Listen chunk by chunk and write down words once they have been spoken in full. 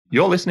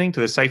You're listening to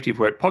the Safety of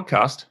Work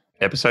podcast,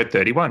 episode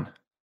 31.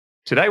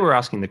 Today we're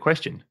asking the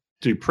question,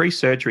 do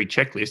pre-surgery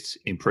checklists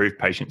improve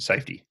patient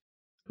safety?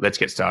 Let's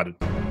get started.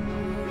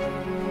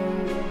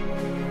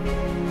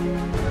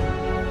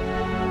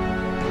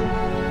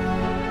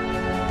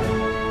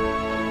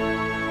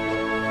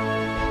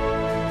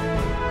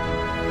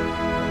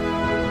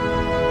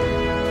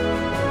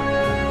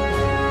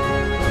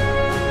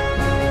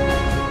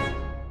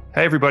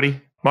 Hey everybody,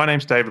 my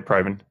name's David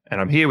Proven and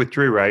I'm here with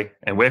Drew Ray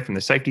and we're from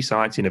the Safety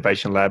Science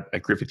Innovation Lab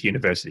at Griffith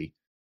University.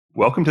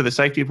 Welcome to the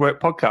Safety of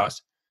Work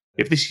podcast.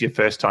 If this is your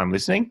first time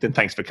listening, then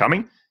thanks for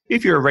coming.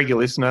 If you're a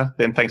regular listener,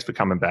 then thanks for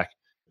coming back.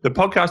 The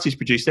podcast is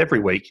produced every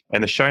week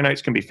and the show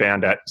notes can be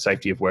found at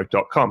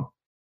safetyofwork.com.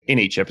 In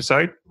each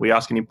episode, we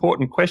ask an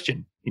important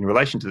question in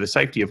relation to the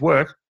safety of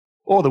work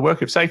or the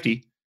work of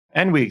safety,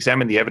 and we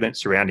examine the evidence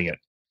surrounding it.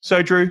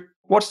 So Drew,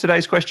 what's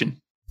today's question?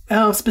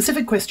 Our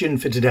specific question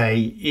for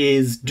today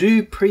is,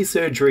 do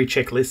pre-surgery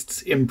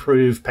checklists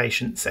improve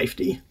patient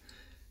safety?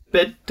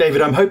 But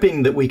David, I'm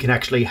hoping that we can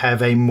actually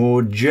have a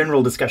more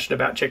general discussion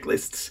about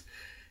checklists,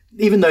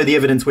 even though the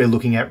evidence we're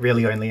looking at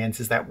really only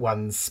answers that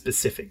one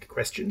specific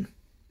question.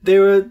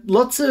 There are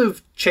lots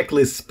of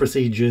checklists,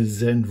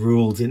 procedures, and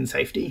rules in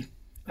safety.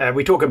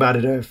 We talk about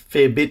it a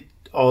fair bit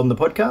on the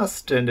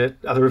podcast and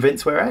at other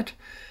events we're at.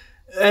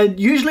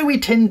 Usually we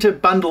tend to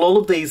bundle all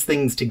of these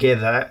things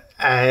together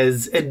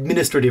as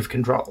administrative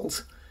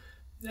controls.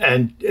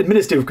 And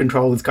administrative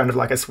control is kind of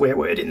like a swear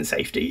word in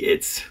safety.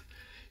 It's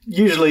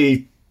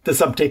usually the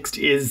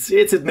subtext is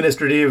it's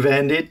administrative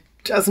and it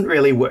doesn't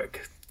really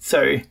work.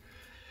 So a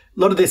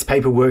lot of this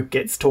paperwork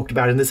gets talked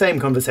about in the same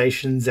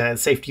conversations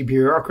as safety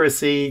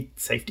bureaucracy,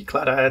 safety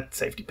clutter,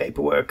 safety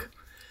paperwork.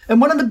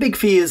 And one of the big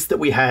fears that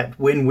we had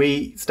when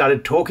we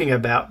started talking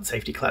about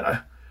safety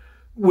clutter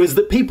was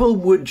that people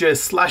would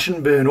just slash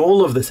and burn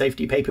all of the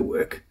safety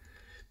paperwork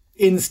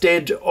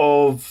instead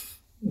of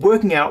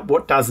working out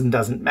what does and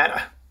doesn't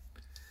matter.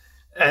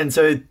 And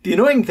so the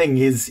annoying thing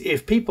is,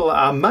 if people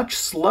are much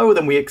slower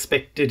than we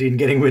expected in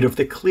getting rid of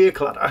the clear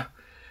clutter,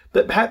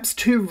 but perhaps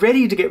too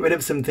ready to get rid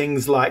of some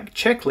things like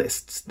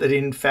checklists that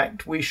in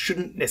fact we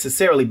shouldn't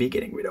necessarily be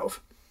getting rid of.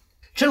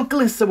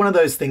 Checklists are one of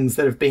those things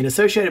that have been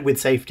associated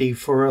with safety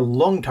for a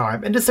long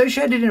time and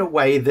associated in a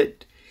way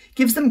that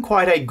gives them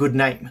quite a good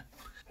name.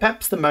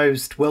 Perhaps the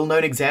most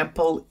well-known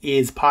example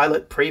is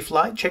pilot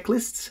pre-flight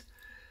checklists.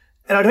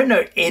 And I don't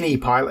know any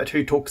pilot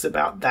who talks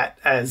about that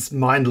as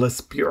mindless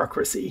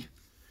bureaucracy.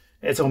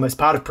 It's almost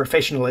part of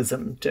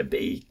professionalism to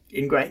be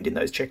ingrained in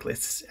those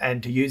checklists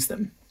and to use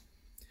them.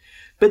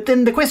 But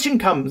then the question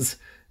comes,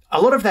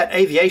 a lot of that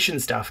aviation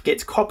stuff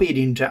gets copied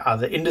into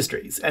other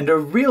industries, and a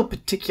real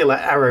particular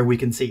arrow we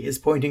can see is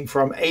pointing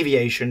from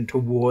aviation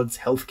towards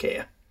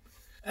healthcare.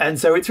 And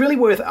so it's really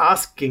worth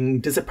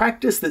asking, does a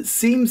practice that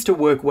seems to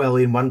work well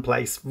in one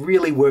place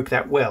really work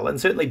that well? And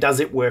certainly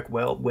does it work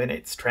well when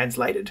it's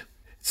translated?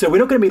 So we're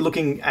not going to be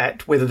looking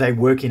at whether they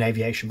work in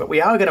aviation, but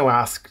we are going to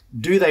ask,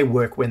 do they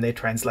work when they're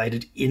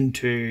translated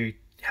into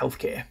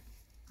healthcare?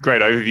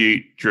 Great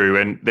overview, Drew.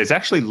 And there's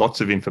actually lots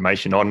of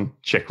information on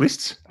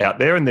checklists out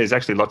there, and there's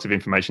actually lots of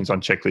information on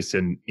checklists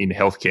in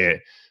healthcare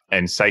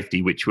and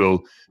safety, which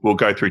we'll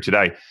go through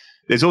today.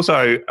 There's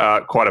also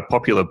quite a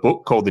popular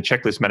book called The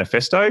Checklist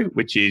Manifesto,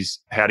 which is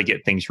How to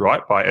Get Things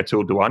Right by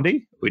Atul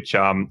Gawande, which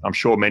I'm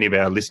sure many of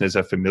our listeners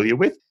are familiar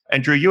with.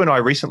 And Drew, you and I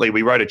recently,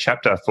 we wrote a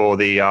chapter for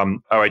the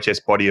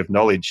OHS Body of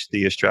Knowledge,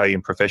 the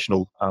Australian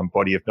Professional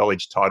Body of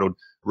Knowledge, titled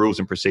Rules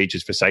and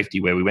Procedures for Safety,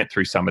 where we went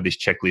through some of this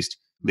checklist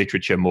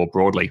literature more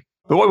broadly.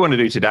 But what we want to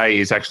do today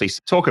is actually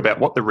talk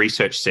about what the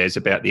research says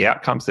about the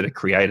outcomes that are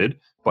created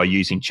by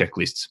using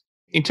checklists.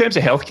 In terms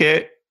of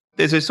healthcare,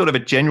 there's a sort of a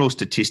general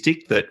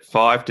statistic that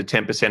 5 to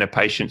 10% of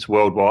patients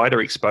worldwide are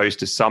exposed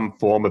to some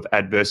form of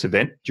adverse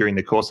event during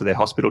the course of their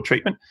hospital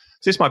treatment.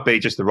 So this might be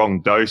just the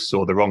wrong dose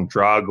or the wrong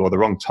drug or the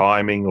wrong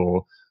timing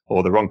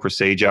or the wrong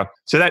procedure.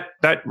 So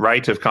that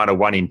rate of kind of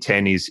 1 in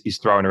 10 is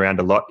thrown around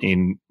a lot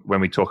in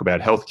when we talk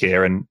about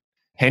healthcare, and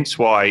hence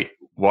why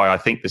I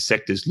think the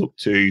sectors look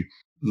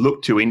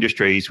to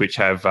industries which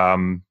have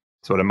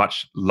sort of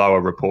much lower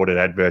reported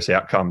adverse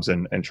outcomes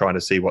and trying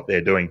to see what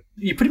they're doing.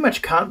 You pretty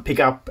much can't pick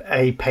up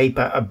a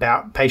paper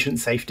about patient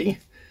safety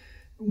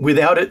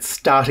without it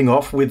starting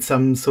off with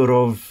some sort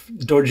of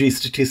dodgy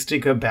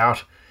statistic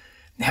about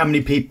how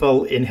many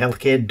people in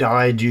healthcare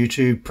die due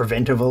to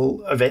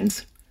preventable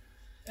events.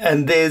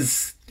 And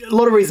there's a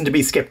lot of reason to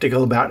be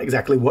skeptical about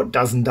exactly what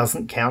does and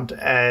doesn't count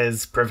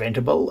as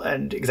preventable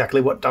and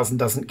exactly what does and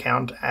doesn't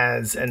count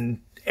as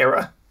an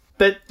error.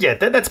 But yeah,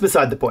 that's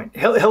beside the point.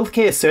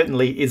 Healthcare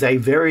certainly is a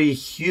very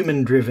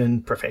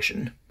human-driven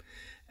profession.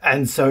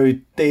 And so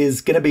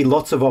there's going to be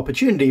lots of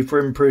opportunity for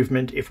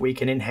improvement if we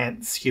can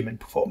enhance human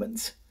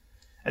performance.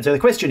 And so the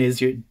question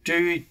is,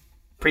 do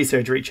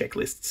pre-surgery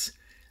checklists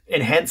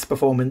enhance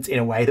performance in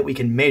a way that we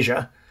can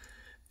measure?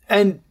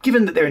 And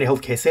given that they're in a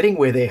healthcare setting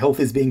where their health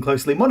is being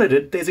closely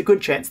monitored, there's a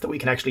good chance that we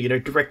can actually,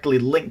 directly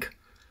link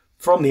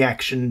from the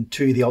action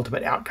to the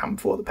ultimate outcome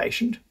for the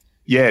patient.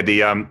 Yeah,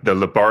 the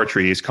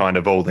laboratory is kind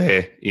of all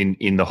there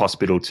in the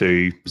hospital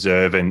to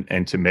observe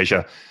and to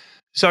measure.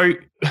 So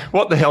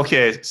what the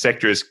healthcare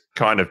sector has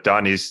kind of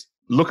done is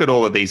look at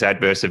all of these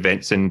adverse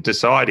events and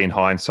decide in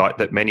hindsight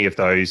that many of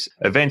those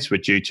events were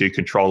due to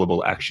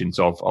controllable actions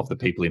of the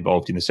people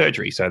involved in the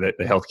surgery, so that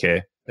the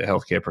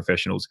healthcare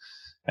professionals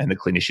and the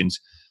clinicians.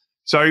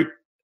 So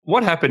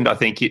what happened, I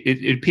think,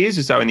 it appears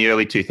as though in the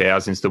early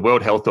 2000s, the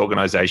World Health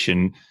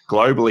Organization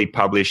globally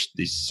published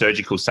this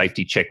surgical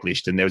safety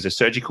checklist, and there was a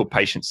surgical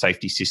patient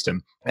safety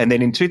system. And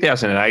then in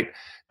 2008,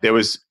 there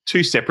was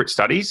 2 separate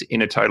studies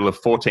in a total of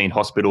 14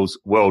 hospitals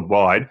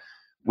worldwide,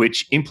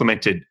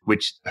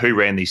 who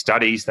ran these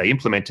studies. They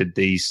implemented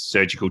these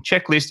surgical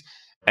checklists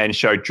and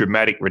showed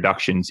dramatic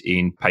reductions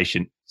in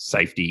patient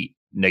safety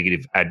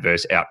negative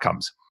adverse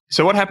outcomes.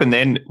 So what happened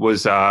then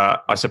was, I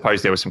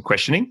suppose there was some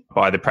questioning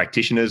by the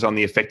practitioners on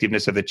the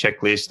effectiveness of the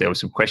checklist. There was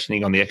some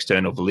questioning on the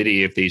external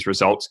validity of these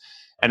results.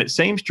 And it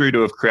seems, Drew,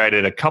 to have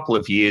created a couple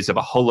of years of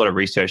a whole lot of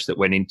research that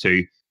went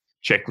into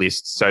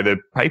checklists. So the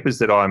papers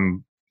that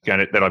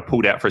I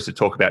pulled out for us to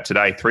talk about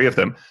today, 3 of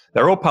them,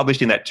 they're all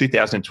published in that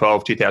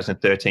 2012,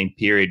 2013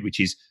 period, which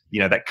is,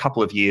 that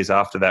couple of years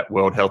after that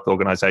World Health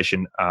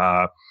Organization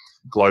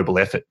global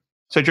effort.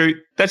 So, Drew,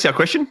 that's our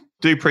question.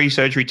 Do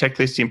pre-surgery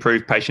checklists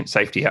improve patient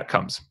safety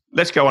outcomes?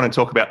 Let's go on and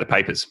talk about the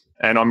papers.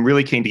 And I'm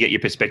really keen to get your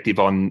perspective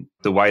on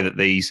the way that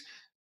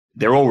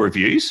they're all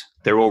reviews.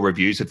 They're all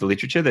reviews of the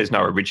literature. There's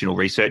no original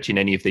research in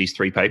any of these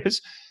 3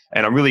 papers.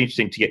 And I'm really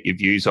interested to get your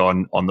views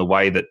on the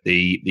way that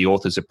the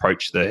authors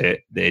approach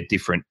their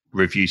different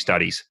review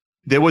studies.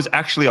 There was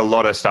actually a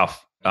lot of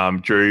stuff,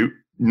 Drew,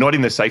 not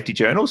in the safety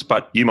journals,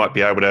 but you might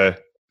be able to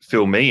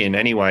fill me in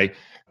anyway,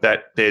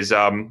 that there's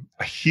a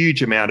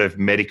huge amount of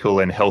medical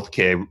and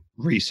healthcare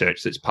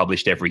research that's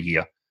published every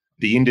year.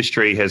 The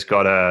industry has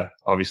got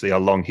obviously a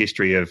long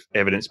history of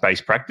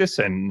evidence-based practice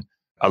and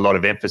a lot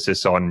of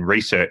emphasis on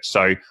research.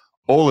 So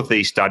all of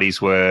these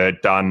studies were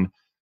done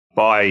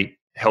by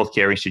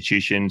healthcare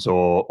institutions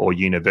or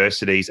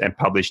universities and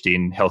published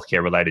in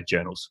healthcare-related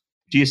journals.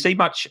 Do you see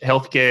much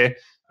healthcare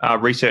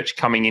research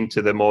coming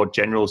into the more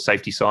general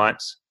safety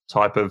science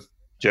type of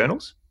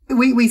journals?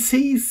 We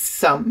see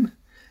some.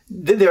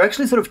 There are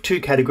actually sort of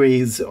 2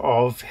 categories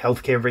of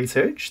healthcare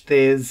research.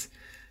 There's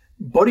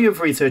body of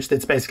research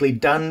that's basically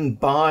done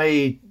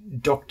by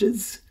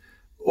doctors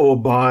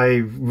or by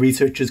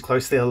researchers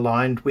closely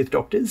aligned with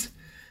doctors.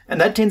 And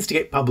that tends to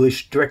get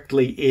published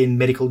directly in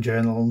medical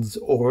journals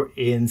or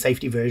in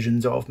safety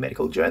versions of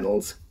medical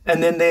journals.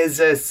 And then there's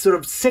a sort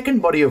of second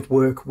body of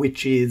work,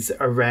 which is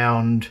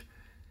around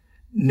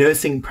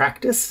nursing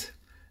practice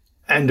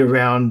and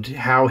around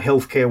how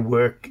healthcare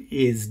work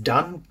is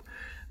done,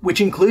 which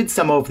includes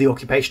some of the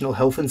occupational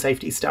health and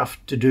safety stuff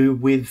to do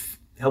with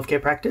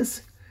healthcare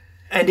practice.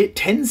 And it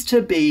tends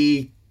to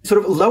be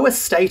sort of lower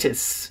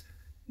status,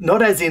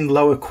 not as in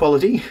lower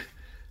quality,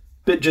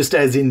 but just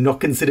as in not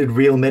considered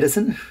real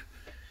medicine.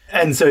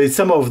 And so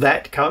some of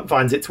that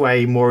finds its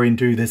way more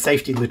into the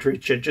safety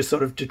literature, just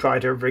sort of to try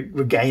to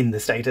regain the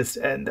status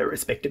and the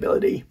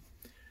respectability.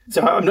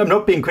 So I'm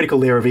not being critical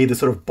there of either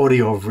sort of body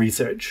of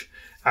research.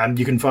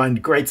 You can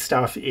find great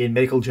stuff in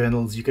medical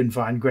journals. You can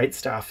find great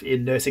stuff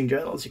in nursing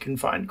journals. You can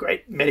find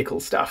great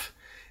medical stuff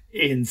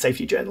in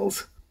safety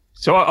journals.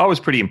 So I was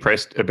pretty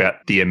impressed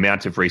about the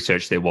amount of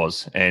research there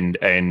was, and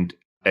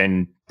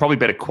probably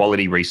better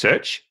quality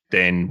research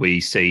than we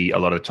see a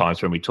lot of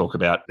times when we talk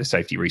about the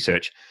safety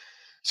research.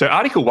 So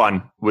Article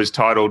 1 was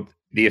titled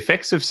The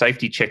Effects of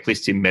Safety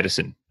Checklists in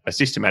Medicine, a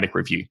Systematic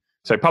Review.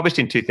 So published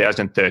in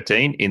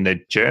 2013 in the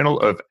Journal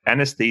of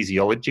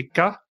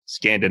Anesthesiologica,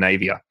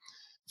 Scandinavia.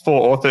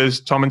 4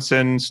 authors,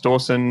 Tommensen,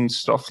 Storsen,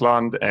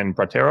 Stoffland, and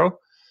Bratero.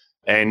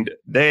 And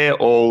they're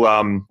all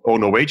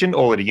Norwegian,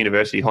 all at a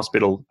university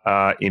hospital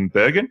in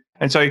Bergen.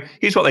 And so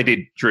here's what they did,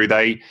 Drew.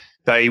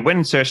 They went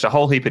and searched a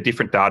whole heap of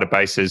different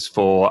databases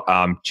for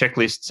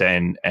checklists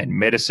and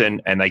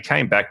medicine, and they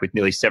came back with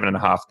nearly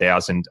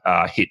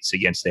 7,500 hits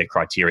against their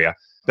criteria.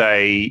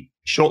 They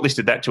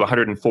shortlisted that to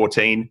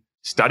 114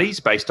 studies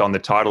based on the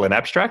title and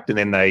abstract, and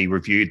then they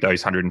reviewed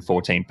those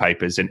 114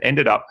 papers and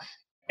ended up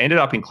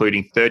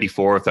including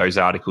 34 of those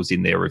articles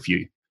in their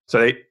review.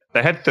 So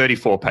they had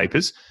 34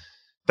 papers.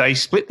 They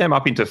split them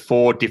up into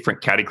 4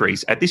 different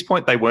categories. At this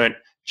point, they weren't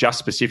just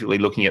specifically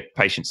looking at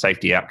patient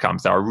safety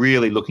outcomes. They were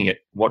really looking at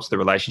what's the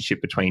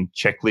relationship between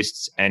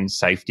checklists and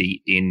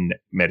safety in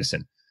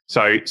medicine.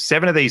 So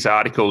 7 of these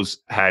articles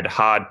had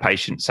hard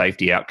patient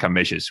safety outcome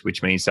measures,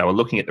 which means they were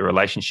looking at the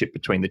relationship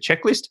between the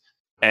checklist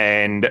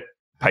and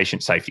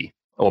patient safety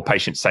or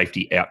patient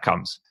safety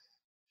outcomes.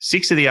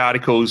 6 of the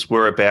articles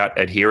were about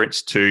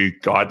adherence to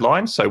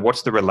guidelines. So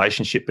what's the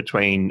relationship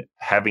between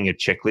having a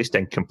checklist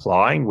and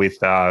complying with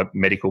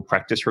medical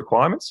practice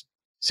requirements?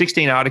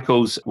 16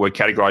 articles were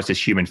categorized as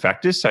human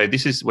factors. So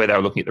this is where they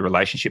were looking at the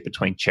relationship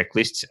between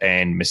checklists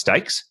and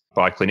mistakes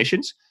by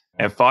clinicians.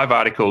 And 5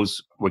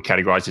 articles were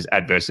categorized as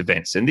adverse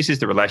events. And this is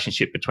the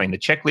relationship between the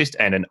checklist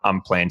and an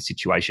unplanned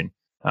situation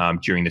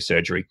during the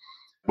surgery,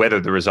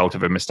 whether the result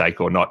of a mistake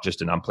or not,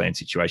 just an unplanned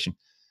situation.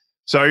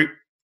 So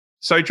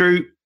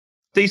Drew,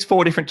 these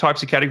 4 different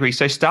types of categories.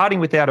 So starting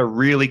without a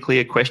really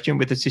clear question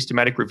with a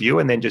systematic review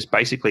and then just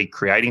basically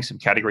creating some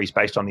categories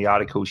based on the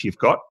articles you've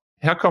got.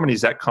 How common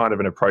is that kind of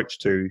an approach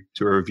to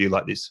a review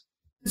like this?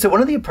 So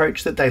one of the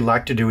approach that they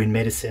like to do in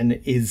medicine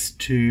is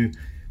to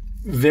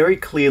very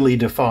clearly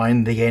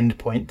define the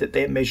endpoint that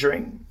they're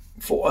measuring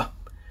for,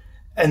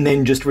 and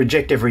then just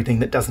reject everything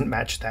that doesn't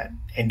match that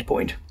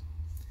endpoint.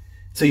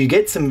 So you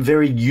get some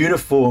very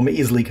uniform,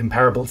 easily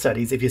comparable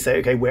studies if you say,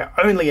 okay, we're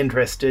only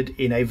interested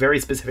in a very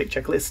specific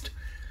checklist,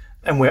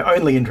 and we're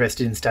only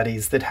interested in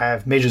studies that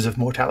have measures of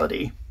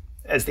mortality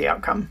as the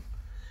outcome.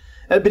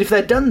 But if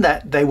they'd done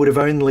that, they would have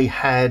only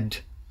had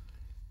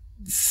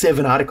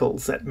 7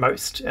 articles at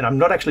most, and I'm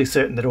not actually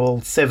certain that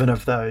all 7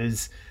 of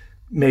those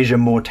measure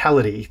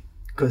mortality,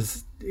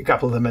 because a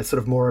couple of them are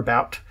sort of more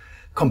about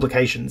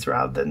complications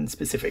rather than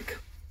specific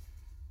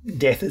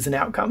death as an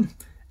outcome.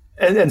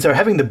 And so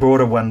having the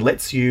broader one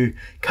lets you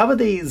cover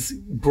these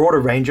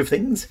broader range of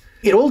things.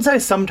 It also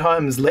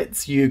sometimes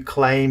lets you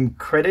claim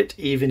credit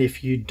even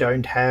if you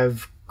don't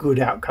have good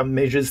outcome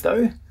measures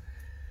though.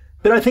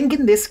 But I think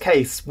in this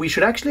case, we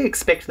should actually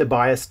expect the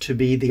bias to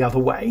be the other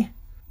way.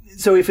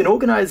 So if an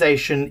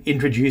organisation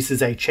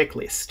introduces a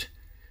checklist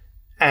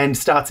and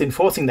starts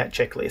enforcing that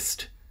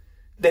checklist,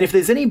 then if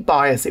there's any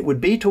bias, it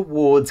would be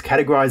towards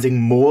categorising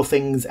more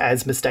things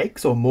as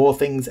mistakes or more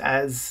things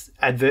as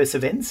adverse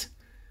events.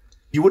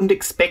 You wouldn't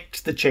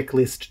expect the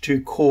checklist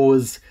to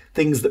cause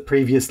things that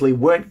previously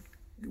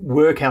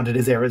were counted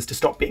as errors to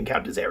stop being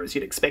counted as errors.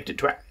 You'd expect it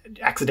to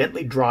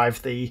accidentally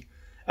drive the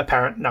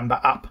apparent number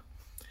up.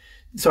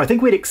 So I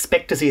think we'd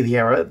expect to see the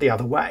error the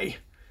other way.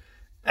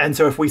 And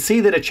so if we see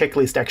that a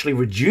checklist actually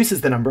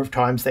reduces the number of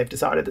times they've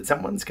decided that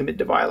someone's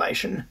committed a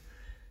violation,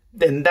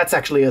 then that's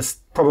actually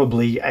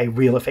probably a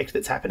real effect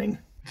that's happening.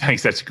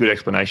 Thanks. That's a good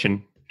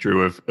explanation,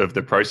 Drew, of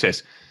the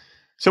process.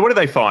 So what did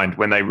they find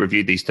when they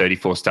reviewed these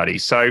 34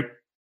 studies? So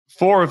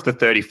 4 of the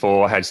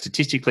 34 had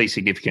statistically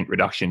significant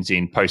reductions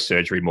in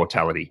post-surgery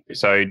mortality.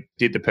 So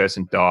did the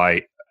person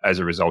die as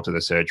a result of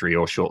the surgery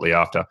or shortly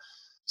after?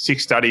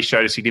 6 studies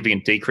showed a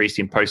significant decrease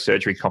in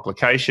post-surgery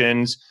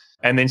complications.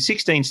 And then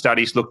 16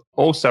 studies looked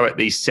also at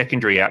these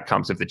secondary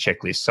outcomes of the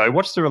checklist. So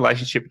what's the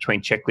relationship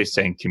between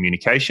checklists and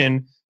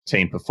communication,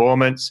 team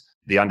performance,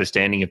 the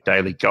understanding of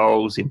daily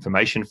goals,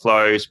 information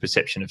flows,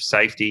 perception of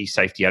safety,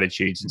 safety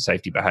attitudes, and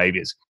safety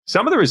behaviours?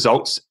 Some of the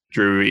results,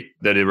 Drew,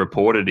 that are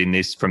reported in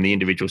this from the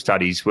individual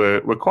studies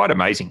were quite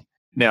amazing.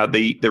 Now,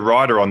 the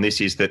rider on this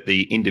is that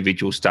the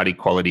individual study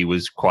quality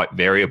was quite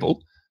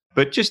variable,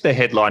 but just the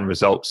headline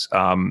results,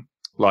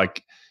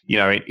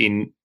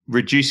 in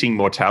reducing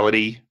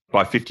mortality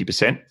by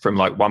 50% from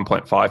like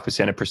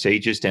 1.5% of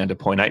procedures down to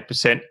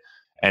 0.8%,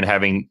 and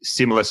having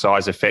similar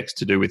size effects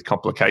to do with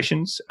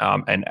complications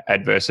and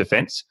adverse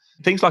events.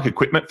 Things like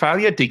equipment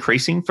failure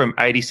decreasing from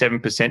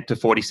 87% to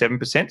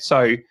 47%.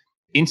 So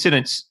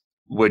incidents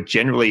were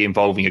generally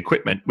involving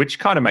equipment, which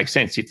kind of makes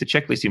sense. If the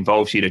checklist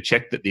involves you to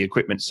check that the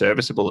equipment's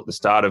serviceable at the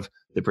start of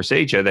the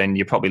procedure, then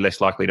you're probably less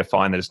likely to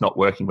find that it's not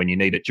working when you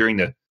need it during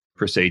the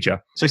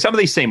procedure. So some of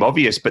these seem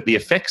obvious, but the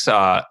effects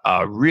are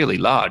really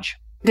large.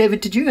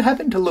 David, did you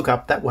happen to look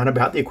up that one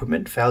about the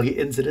equipment failure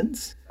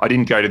incidents? I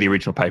didn't go to the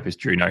original papers,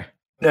 Drew, no.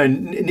 No,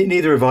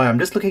 neither have I. I'm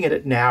just looking at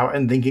it now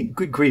and thinking,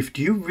 good grief,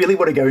 do you really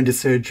want to go into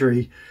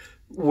surgery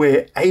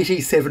where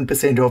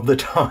 87% of the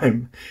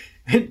time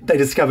they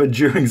discover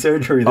during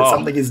surgery that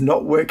something is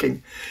not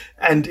working?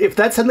 And if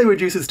that suddenly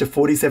reduces to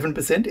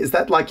 47%, is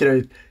that like,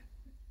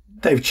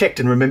 they've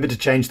checked and remembered to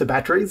change the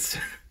batteries?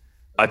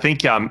 I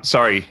think,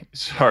 sorry,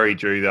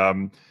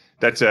 Drew,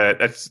 that's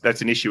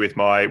an issue with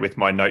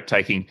my note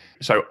taking.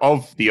 So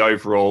of the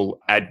overall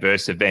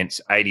adverse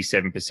events,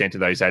 87% of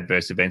those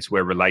adverse events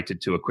were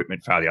related to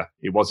equipment failure.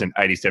 It wasn't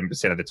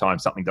 87% of the time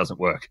something doesn't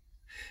work.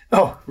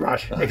 Oh,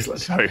 right.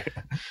 Excellent.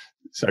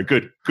 So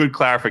good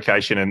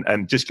clarification,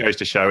 and just goes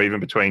to show, even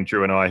between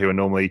Drew and I, who are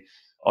normally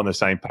on the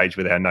same page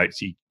with our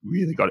notes, you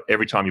really got,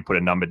 every time you put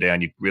a number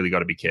down, you've really got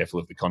to be careful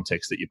of the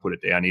context that you put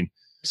it down in.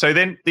 So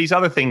then these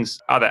other things,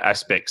 other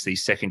aspects,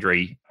 these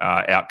secondary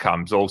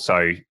outcomes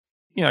also,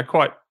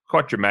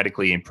 quite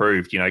dramatically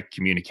improved.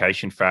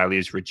 Communication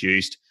failures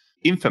reduced.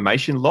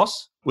 Information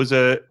loss was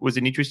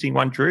an interesting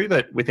one, Drew,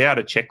 that without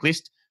a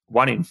checklist,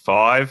 1 in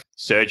 5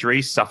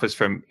 surgeries suffers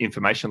from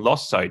information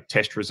loss. So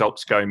test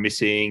results go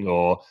missing,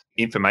 or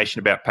information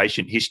about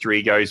patient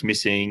history goes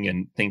missing,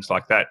 and things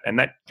like that. And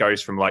that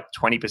goes from like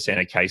 20%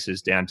 of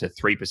cases down to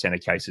 3% of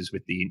cases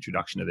with the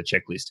introduction of the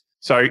checklist.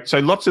 So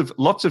lots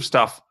of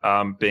stuff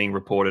being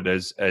reported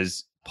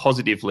as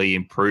positively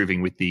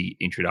improving with the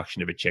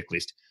introduction of a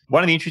checklist.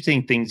 One of the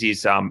interesting things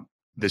is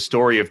the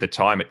story of the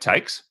time it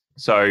takes.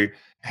 So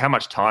how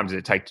much time does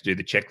it take to do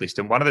the checklist?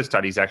 And one of the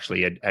studies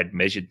actually had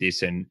measured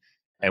this, and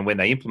when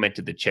they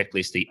implemented the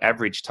checklist, the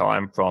average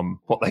time from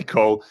what they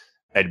call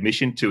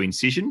admission to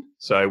incision,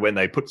 so when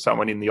they put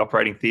someone in the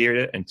operating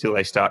theatre until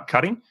they start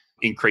cutting,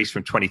 increased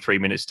from 23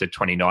 minutes to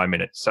 29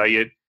 minutes. So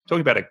you're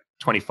talking about a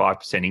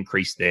 25%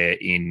 increase there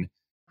in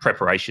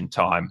preparation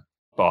time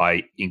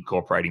by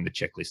incorporating the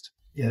checklist.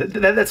 Yeah,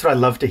 that's what I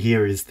love to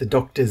hear is the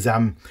doctors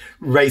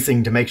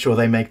racing to make sure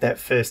they make that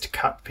first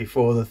cut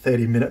before the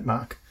 30-minute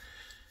mark.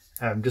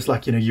 Just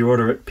like, you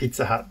order at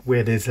Pizza Hut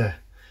where there's a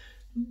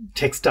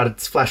text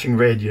that's flashing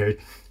red, if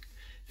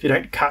you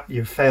don't cut,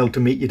 you've failed to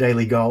meet your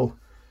daily goal.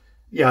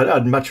 Yeah,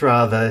 I'd much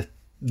rather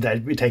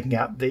they'd be taking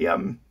out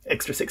the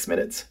extra 6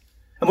 minutes.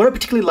 And what I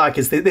particularly like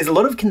is there's a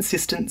lot of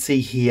consistency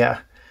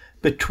here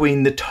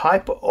between the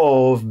type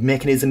of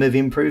mechanism of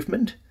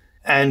improvement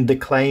and the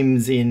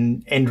claims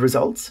in end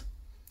results.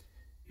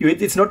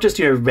 It's not just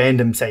your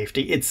random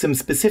safety, it's some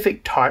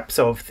specific types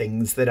of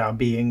things that are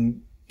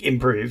being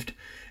improved.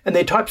 And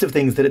they're types of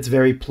things that it's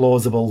very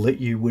plausible that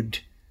you would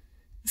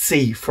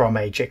see from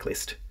a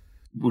checklist.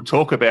 We'll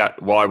talk about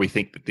why we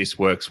think that this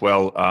works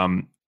well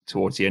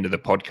towards the end of the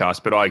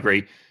podcast. But I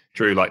agree,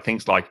 Drew, like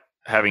things like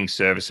having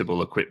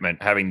serviceable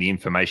equipment, having the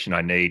information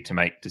I need to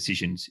make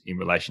decisions in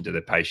relation to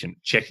the patient,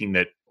 checking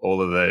that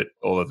all of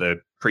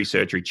the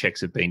pre-surgery checks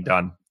have been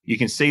done. You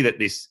can see that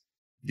this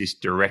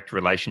direct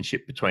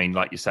relationship between,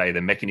 like you say,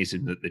 the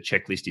mechanism that the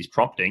checklist is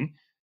prompting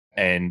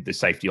and the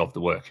safety of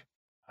the work.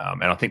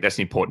 And I think that's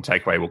an important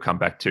takeaway we'll come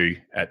back to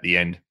at the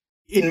end.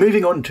 In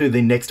moving on to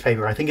the next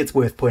paper, I think it's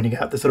worth pointing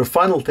out the sort of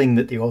final thing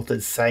that the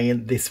authors say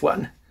in this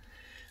one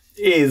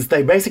is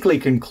they basically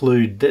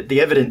conclude that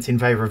the evidence in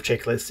favour of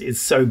checklists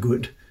is so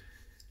good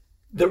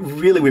that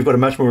really we've got a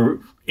much more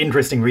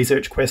interesting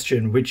research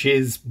question, which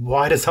is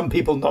why do some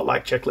people not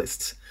like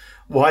checklists?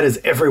 Why does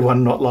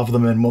everyone not love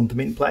them and want them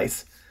in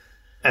place?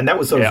 And that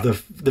was sort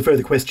of the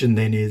further question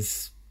then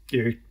is,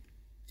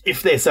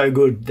 if they're so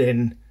good,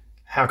 then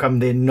how come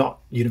they're not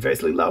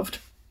universally loved?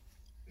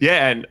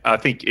 Yeah, and I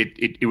think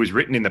it was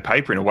written in the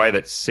paper in a way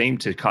that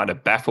seemed to kind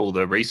of baffle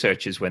the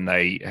researchers when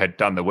they had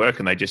done the work,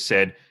 and they just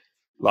said,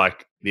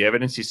 like, the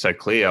evidence is so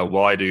clear,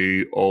 why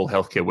do all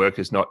healthcare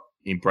workers not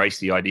embrace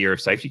the idea of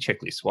safety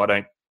checklists? Why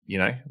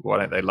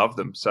don't they love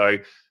them? So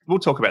we'll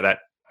talk about that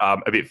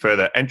a bit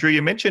further. And Drew,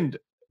 you mentioned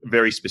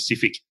very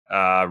specific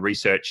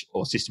research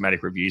or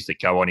systematic reviews that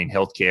go on in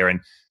healthcare.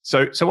 And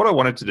so what I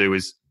wanted to do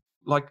is,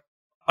 like,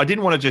 I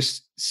didn't want to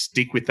just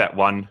stick with that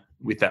one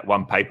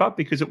paper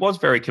because it was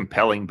very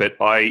compelling, but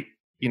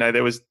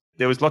there was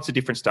lots of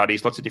different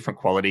studies, lots of different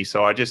quality.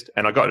 So I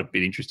got a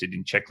bit interested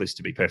in checklists,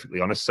 to be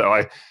perfectly honest. So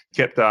I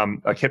kept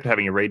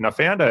having a read, and I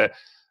found a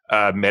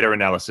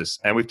meta-analysis,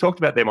 and we've talked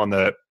about them on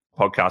the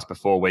podcast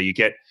before, where you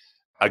get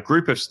a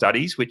group of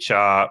studies which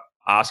are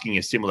asking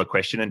a similar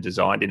question and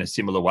designed in a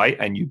similar way,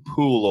 and you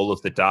pool all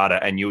of the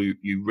data and you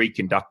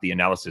reconduct the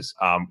analysis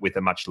with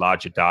a much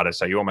larger data.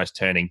 So you're almost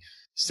turning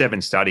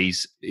 7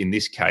 studies in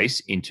this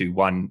case into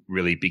one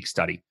really big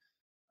study.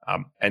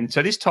 And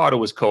so this title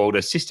was called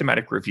A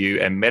Systematic Review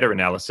and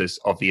Meta-Analysis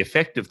of the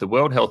Effect of the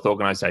World Health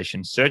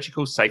Organization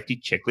Surgical Safety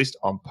Checklist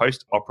on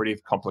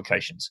Post-Operative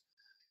Complications.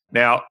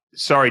 Now,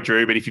 sorry,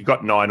 Drew, but if you've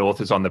got 9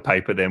 authors on the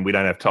paper, then we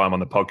don't have time on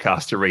the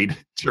podcast to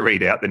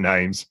read out the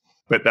names.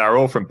 But they're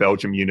all from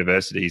Belgium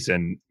universities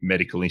and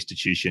medical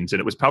institutions. And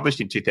it was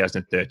published in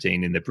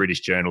 2013 in the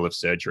British Journal of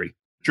Surgery.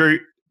 Drew,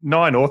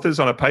 9 authors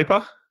on a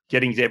paper,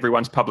 getting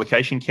everyone's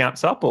publication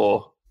counts up,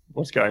 or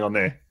what's going on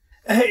there?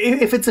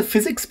 If it's a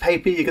physics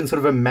paper, you can sort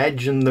of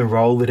imagine the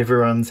role that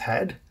everyone's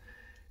had.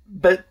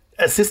 But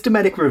a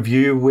systematic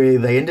review where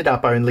they ended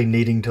up only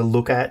needing to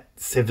look at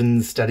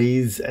 7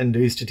 studies and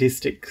do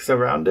statistics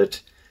around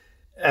it.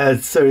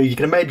 So you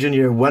can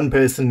imagine, one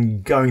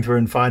person going through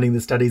and finding the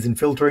studies and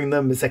filtering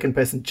them, a second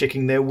person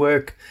checking their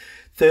work,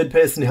 third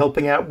person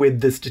helping out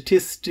with the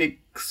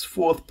statistics,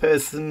 fourth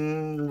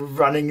person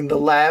running the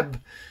lab,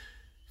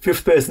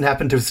 fifth person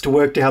happened to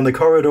work down the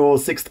corridor,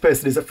 sixth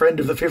person is a friend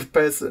of the fifth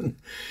person.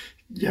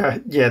 Yeah,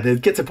 there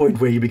gets a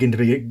point where you begin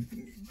to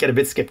get a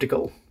bit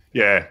skeptical.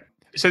 Yeah.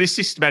 So this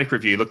systematic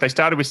review, look, they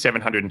started with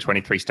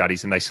 723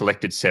 studies and they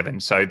selected 7.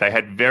 So they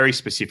had very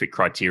specific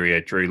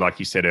criteria, Drew, like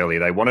you said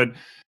earlier.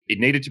 It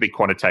needed to be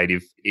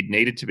quantitative. It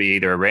needed to be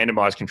either a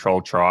randomized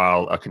controlled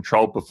trial, a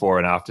controlled before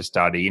and after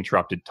study,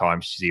 interrupted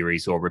time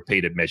series, or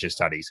repeated measure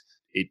studies.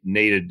 It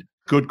needed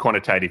good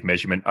quantitative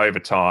measurement over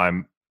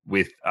time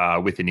with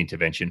an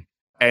intervention.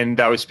 And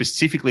they were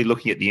specifically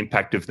looking at the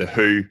impact of the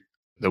WHO,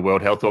 the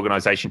World Health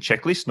Organization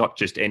checklist, not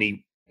just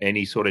any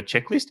sort of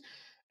checklist.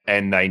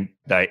 And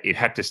it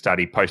had to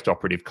study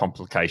post-operative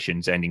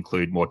complications and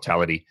include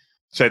mortality.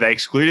 So they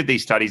excluded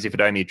these studies if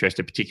it only addressed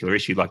a particular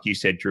issue, like you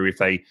said, Drew.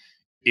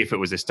 If it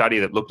was a study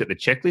that looked at the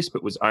checklist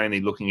but was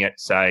only looking at,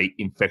 say,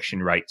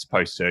 infection rates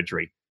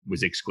post-surgery,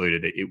 was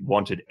excluded. It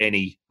wanted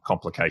any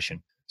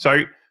complication.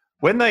 So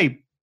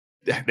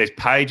there's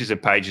pages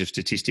and pages of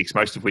statistics,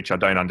 most of which I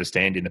don't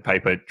understand in the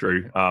paper,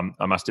 Drew,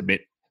 I must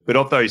admit. But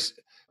of those,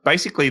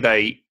 basically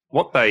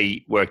what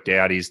they worked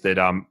out is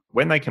that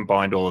when they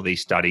combined all of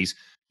these studies,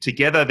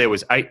 together there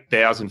was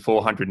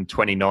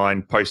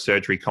 8,429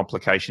 post-surgery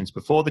complications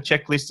before the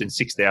checklist and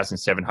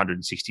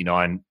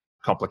 6,769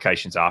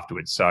 complications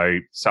afterwards. So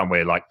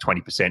somewhere like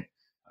 20%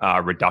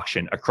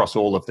 reduction across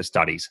all of the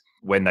studies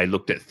when they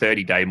looked at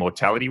 30-day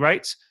mortality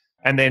rates.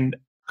 And then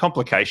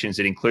complications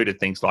that included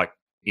things like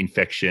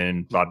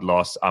infection, blood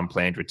loss,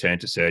 unplanned return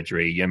to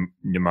surgery,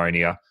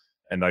 pneumonia,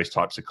 and those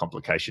types of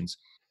complications.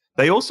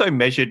 They also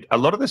measured a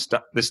lot of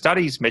the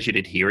studies measured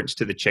adherence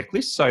to the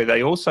checklist. So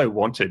they also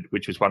wanted,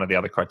 which was one of the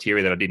other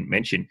criteria that I didn't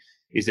mention,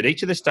 is that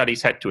each of the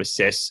studies had to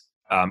assess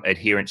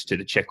adherence to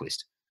the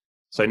checklist.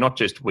 So not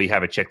just we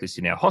have a checklist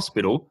in our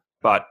hospital,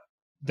 but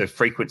the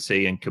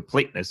frequency and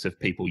completeness of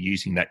people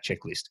using that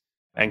checklist,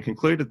 and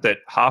concluded that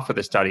half of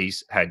the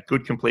studies had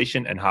good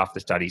completion and half the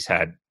studies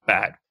had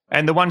bad.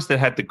 And the ones that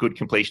had the good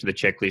completion of the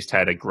checklist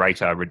had a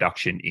greater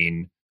reduction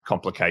in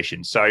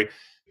complications. So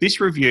this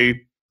review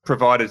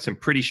provided some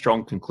pretty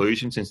strong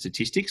conclusions and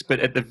statistics,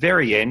 but at the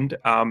very end,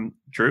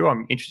 Drew,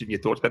 I'm interested in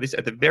your thoughts about this.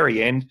 At the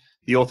very end,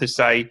 the authors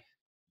say,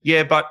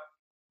 yeah, but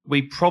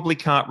we probably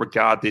can't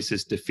regard this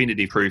as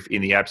definitive proof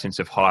in the absence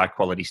of higher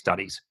quality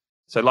studies.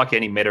 So like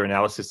any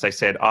meta-analysis, they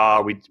said,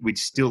 we'd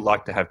still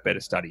like to have better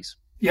studies.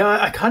 Yeah,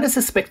 I kind of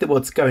suspect that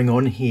what's going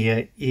on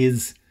here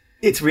is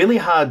it's really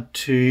hard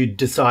to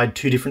decide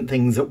two different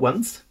things at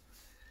once.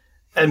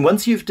 And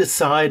once you've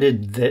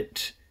decided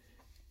that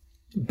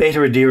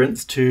better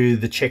adherence to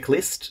the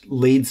checklist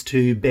leads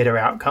to better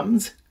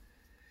outcomes,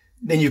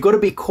 then you've got to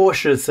be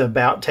cautious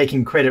about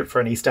taking credit for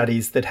any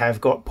studies that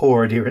have got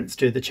poor adherence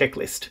to the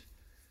checklist.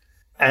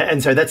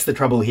 And so that's the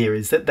trouble here,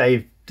 is that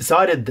they've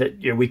decided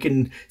that we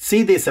can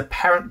see this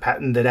apparent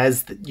pattern that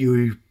as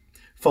you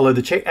follow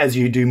as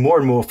you do more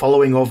and more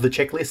following of the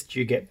checklist,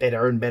 you get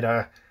better and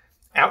better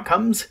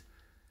outcomes.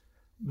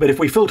 But if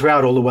we filter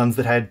out all the ones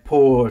that had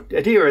poor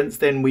adherence,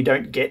 then we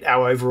don't get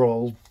our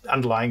overall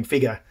underlying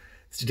figure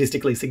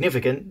statistically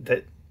significant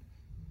that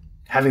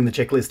having the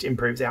checklist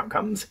improves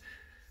outcomes.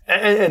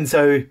 And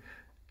so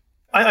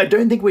I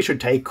don't think we should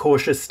take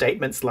cautious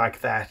statements like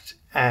that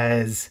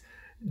as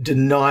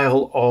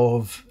denial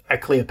of a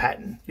clear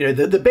pattern.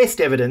 The best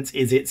evidence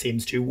is it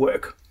seems to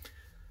work.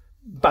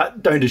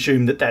 But don't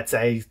assume that that's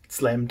a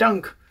slam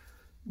dunk.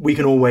 We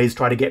can always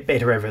try to get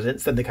better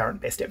evidence than the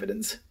current best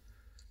evidence.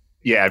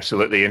 Yeah,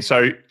 absolutely. And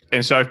so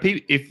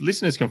if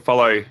listeners can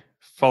follow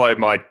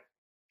my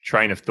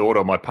train of thought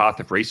or my path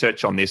of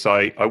research on this,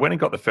 I went and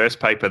got the first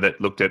paper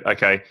that looked at,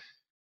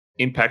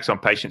 impacts on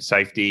patient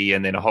safety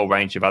and then a whole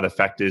range of other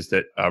factors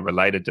that are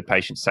related to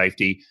patient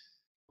safety.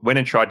 Went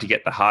and tried to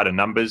get the harder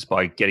numbers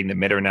by getting the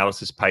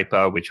meta-analysis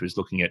paper, which was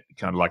looking at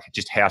kind of like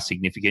just how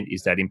significant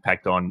is that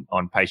impact on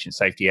patient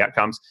safety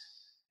outcomes.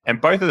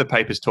 And both of the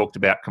papers talked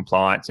about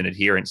compliance and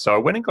adherence. So I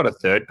went and got a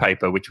third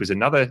paper, which was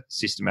another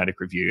systematic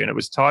review, and it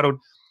was titled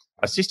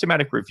A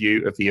Systematic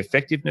Review of the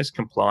Effectiveness,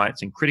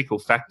 Compliance, and Critical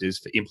Factors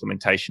for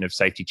Implementation of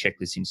Safety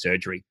Checklists in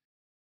Surgery.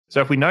 So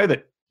if we know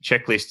that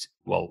checklists,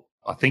 well,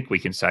 I think we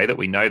can say that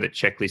we know that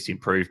checklists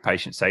improve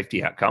patient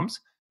safety outcomes,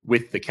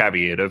 with the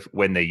caveat of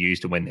when they're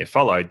used and when they're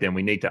followed, then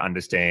we need to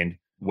understand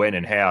when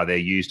and how they're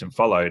used and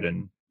followed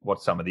and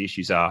what some of the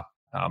issues are.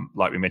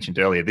 Like we mentioned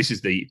earlier, this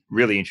is the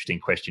really interesting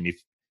question.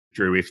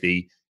 If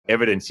the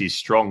evidence is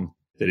strong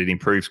that it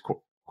improves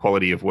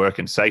quality of work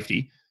and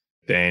safety,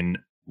 then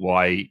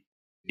why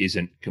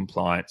isn't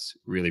compliance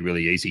really,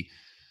 really easy?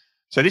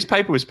 So this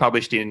paper was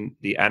published in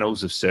the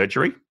Annals of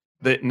Surgery.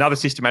 Another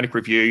systematic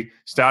review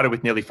started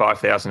with nearly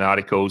 5,000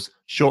 articles,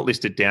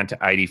 shortlisted down to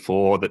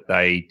 84 that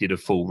they did a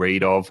full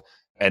read of,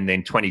 and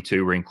then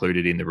 22 were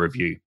included in the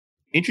review.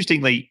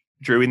 Interestingly,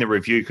 Drew, in the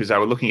review, because they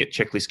were looking at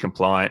checklist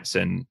compliance,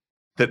 and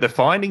that the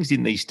findings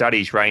in these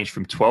studies ranged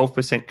from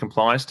 12%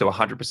 compliance to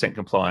 100%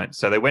 compliance.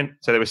 So there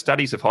were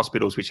studies of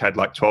hospitals which had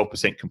like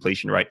 12%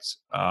 completion rates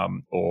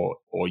or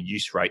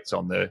use rates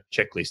on the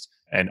checklist,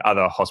 and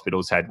other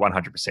hospitals had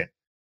 100%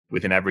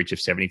 with an average of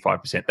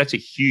 75%. That's a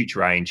huge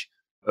range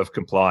of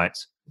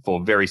compliance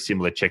for very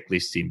similar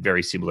checklists in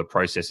very similar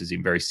processes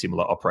in very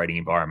similar operating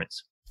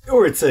environments.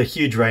 Or it's a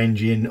huge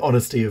range in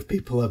honesty of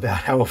people about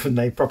how often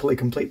they properly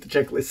complete the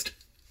checklist.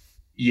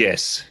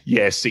 Yes,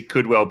 it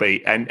could well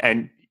be.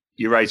 And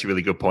you raise a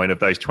really good point. Of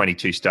those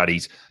 22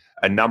 studies,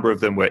 a number of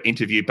them were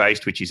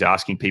interview-based, which is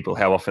asking people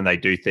how often they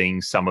do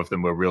things. Some of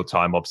them were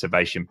real-time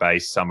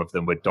observation-based. Some of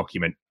them were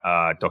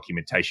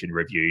documentation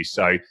reviews.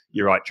 So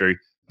you're right, Drew.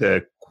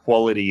 The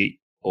quality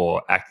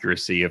or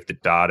accuracy of the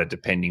data,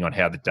 depending on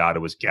how the data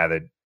was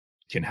gathered,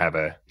 can have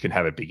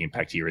a big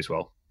impact here as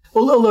well.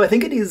 Although I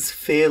think it is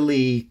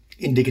fairly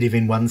indicative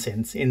in one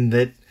sense, in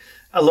that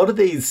a lot of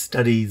these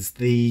studies,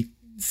 the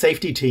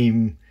safety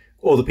team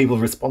or the people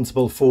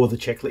responsible for the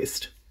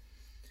checklist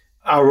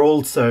are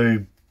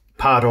also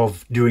part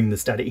of doing the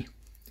study.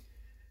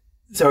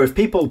 So if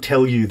people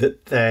tell you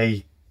that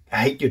they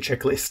hate your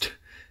checklist,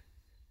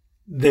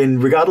 then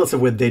regardless of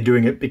whether they're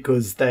doing it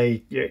because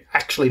they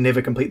actually never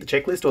complete the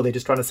checklist or they're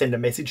just trying to send a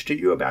message to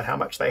you about how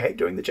much they hate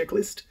doing the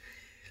checklist,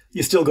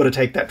 you still got to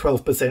take that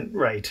 12%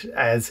 rate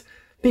as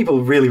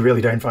people really,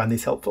 really don't find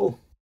this helpful.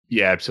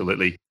 Yeah,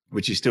 absolutely,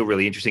 which is still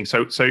really interesting.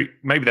 So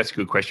maybe that's a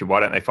good question. Why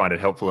don't they find it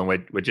helpful?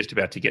 And we're just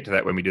about to get to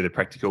that when we do the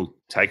practical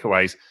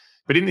takeaways.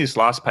 But in this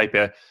last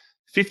paper,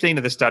 15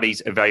 of the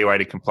studies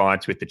evaluated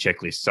compliance with the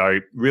checklist. So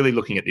really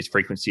looking at this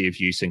frequency of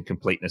use and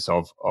completeness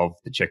of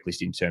the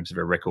checklist in terms of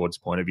a records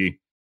point of view.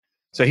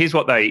 So here's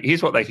what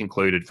they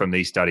concluded from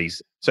these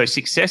studies. So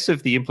success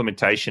of the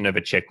implementation of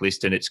a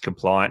checklist and its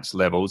compliance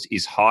levels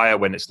is higher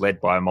when it's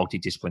led by a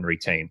multidisciplinary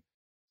team.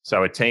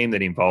 So a team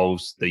that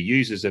involves the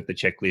users of the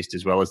checklist,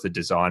 as well as the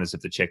designers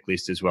of the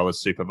checklist, as well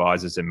as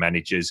supervisors and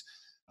managers.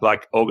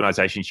 Like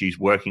organizations use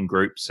working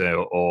groups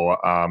or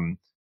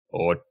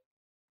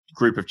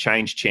group of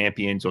change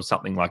champions or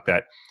something like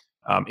that.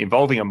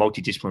 Involving a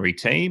multidisciplinary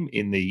team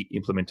in the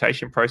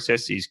implementation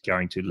process is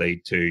going to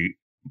lead to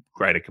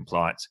greater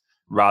compliance,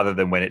 rather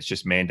than when it's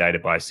just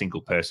mandated by a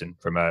single person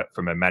from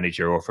a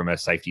manager or from a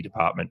safety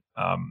department.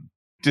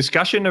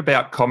 Discussion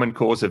about common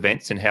cause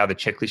events and how the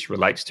checklist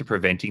relates to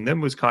preventing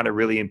them was kind of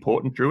really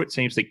important, Drew. It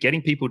seems that getting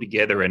people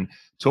together and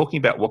talking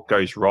about what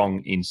goes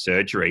wrong in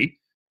surgery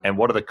and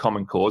what are the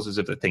common causes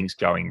of the things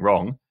going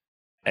wrong,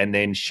 and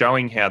then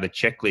showing how the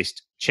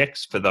checklist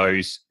checks for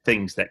those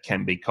things that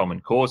can be common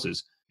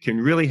causes, can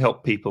really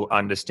help people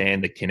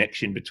understand the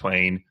connection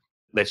between,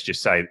 let's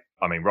just say,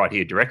 right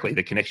here directly,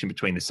 the connection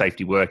between the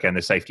safety work and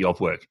the safety of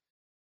work.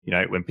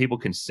 When people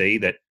can see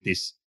that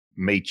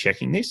me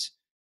checking this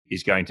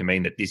is going to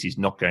mean that this is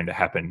not going to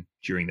happen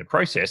during the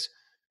process,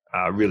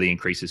 really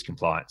increases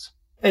compliance.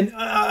 And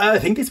I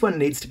think this one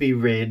needs to be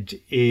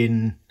read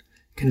in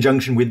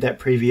conjunction with that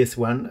previous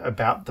one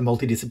about the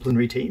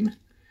multidisciplinary team.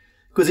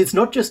 Because it's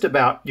not just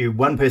about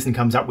one person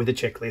comes up with a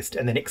checklist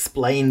and then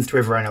explains to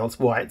everyone else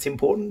why it's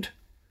important.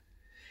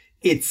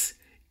 It's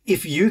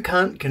if you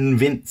can't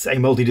convince a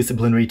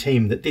multidisciplinary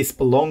team that this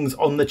belongs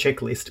on the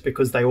checklist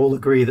because they all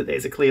agree that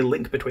there's a clear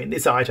link between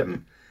this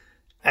item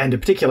and a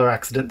particular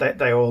accident that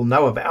they all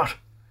know about,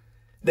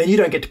 then you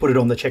don't get to put it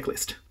on the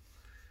checklist.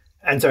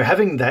 And so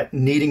having that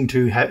needing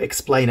to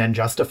explain and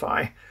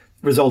justify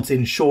results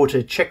in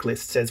shorter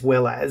checklists as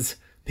well as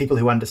people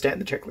who understand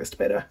the checklist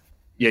better.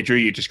 Yeah, Drew,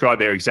 you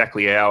described there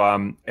exactly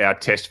our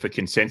test for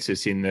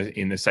consensus in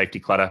the safety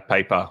clutter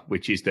paper,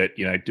 which is that,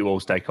 do all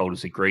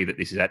stakeholders agree that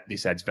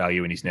this adds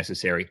value and is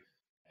necessary?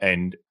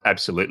 And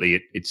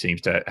absolutely, it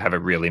seems to have a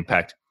real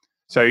impact.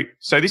 So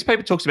this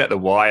paper talks about the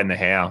why and the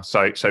how.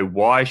 So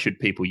why should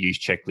people use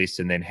checklists,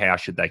 and then how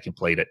should they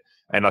complete it?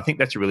 And I think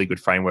that's a really good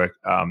framework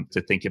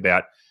to think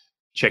about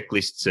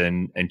checklists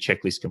and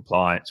checklist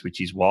compliance,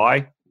 which is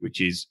why,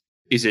 does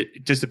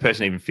the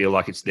person even feel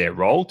like it's their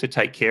role to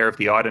take care of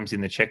the items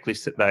in the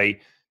checklist that they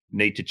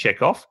need to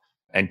check off?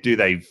 And do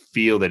they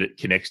feel that it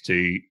connects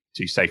to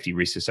safety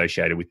risks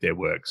associated with their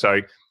work?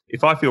 So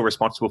if I feel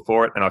responsible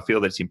for it and I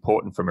feel that it's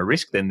important from a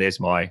risk, then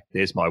there's my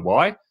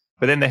why.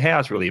 But then the how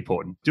is really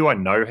important. Do I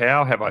know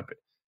how? Have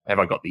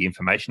I got the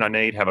information I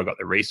need? Have I got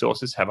the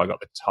resources? Have I got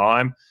the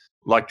time?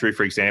 Like Drew,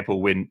 for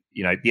example, when,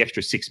 the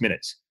extra 6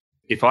 minutes.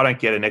 If I don't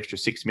get an extra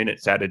 6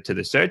 minutes added to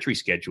the surgery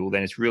schedule,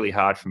 then it's really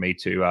hard for me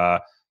to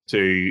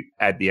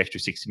add the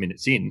extra 6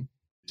 minutes in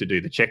to do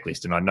the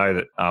checklist. And I know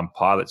that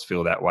pilots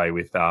feel that way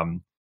with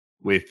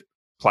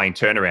plane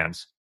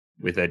turnarounds,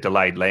 with a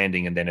delayed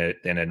landing and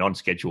then a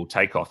non-scheduled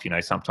takeoff.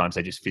 Sometimes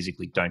they just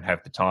physically don't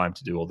have the time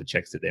to do all the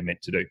checks that they're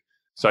meant to do.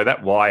 So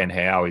that why and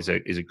how is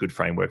a good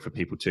framework for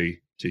people to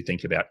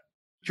think about.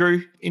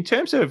 Drew, in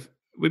terms of,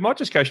 we might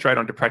just go straight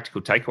on to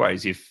practical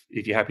takeaways if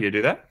you're happy to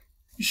do that.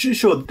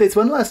 Sure. There's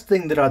one last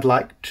thing that I'd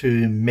like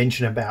to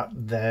mention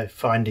about the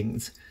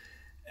findings.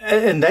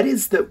 And that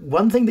is that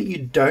one thing that you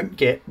don't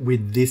get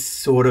with this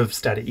sort of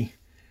study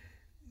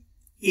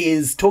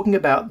is talking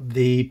about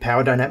the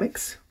power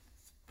dynamics.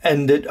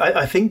 And that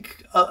I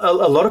think a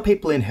lot of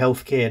people in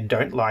healthcare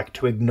don't like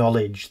to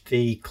acknowledge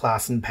the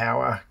class and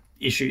power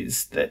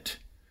issues that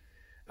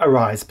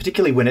arise,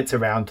 particularly when it's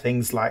around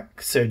things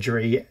like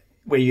surgery,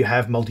 where you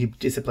have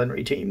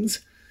multidisciplinary teams,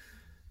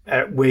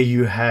 where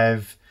you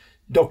have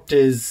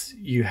doctors,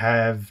 you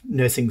have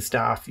nursing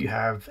staff, you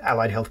have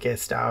allied healthcare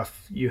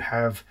staff, you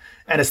have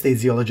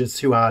anesthesiologists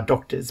who are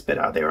doctors but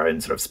are their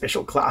own sort of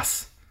special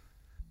class.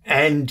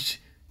 And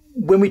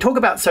when we talk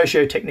about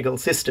socio-technical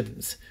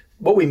systems,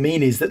 what we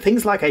mean is that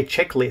things like a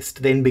checklist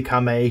then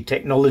become a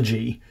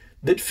technology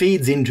that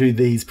feeds into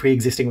these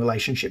pre-existing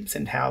relationships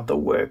and how the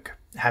work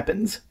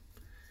happens.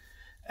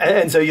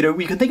 And so,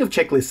 we can think of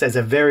checklists as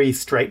a very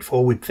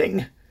straightforward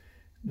thing,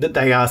 that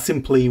they are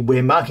simply,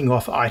 we're marking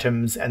off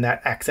items and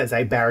that acts as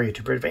a barrier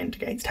to prevent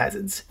against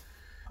hazards.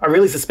 I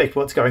really suspect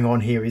what's going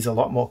on here is a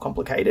lot more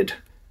complicated.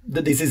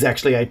 That this is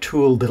actually a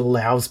tool that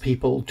allows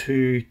people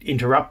to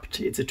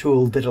interrupt. It's a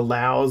tool that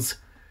allows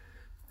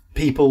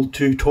people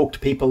to talk to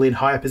people in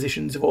higher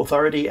positions of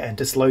authority and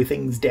to slow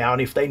things down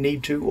if they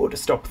need to, or to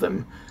stop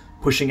them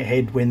pushing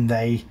ahead when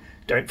they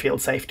don't feel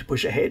safe to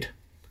push ahead.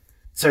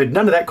 So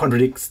none of that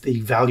contradicts the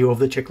value of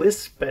the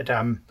checklist, but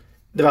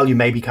the value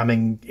may be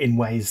coming in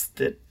ways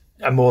that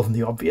are more than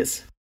the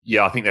obvious.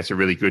 Yeah, I think that's a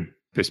really good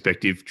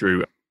perspective,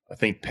 Drew. I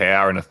think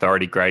power and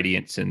authority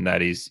gradients, and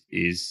that is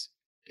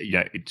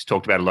it's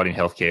talked about a lot in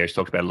healthcare. It's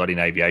talked about a lot in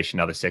aviation,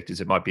 other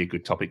sectors. It might be a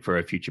good topic for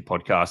a future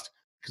podcast,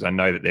 because I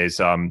know that there's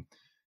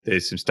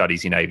some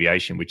studies in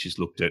aviation which has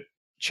looked at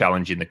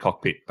challenge in the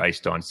cockpit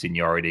based on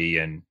seniority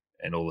and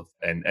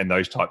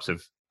those types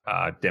of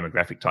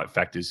demographic type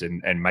factors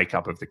and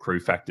makeup of the crew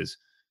factors.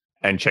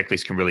 And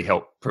checklists can really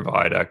help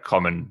provide a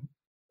common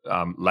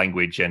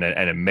language and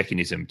a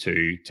mechanism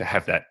to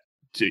have that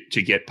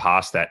to get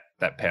past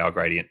that power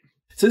gradient.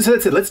 So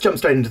that's it. Let's jump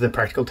straight into the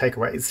practical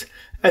takeaways.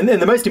 And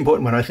the most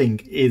important one, I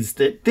think, is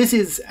that this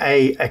is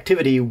a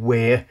activity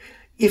where,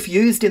 if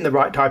used in the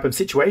right type of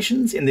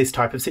situations, in this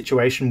type of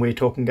situation we're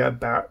talking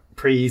about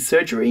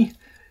pre-surgery,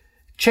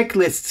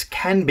 checklists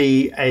can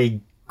be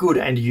a good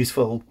and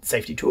useful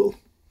safety tool.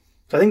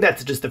 So I think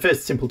that's just the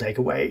first simple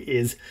takeaway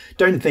is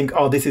don't think,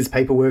 oh, this is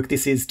paperwork,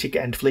 this is tick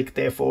and flick,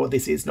 therefore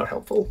this is not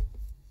helpful.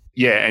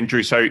 Yeah,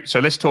 Andrew, so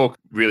let's talk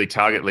really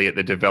targetedly at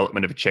the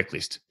development of a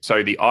checklist.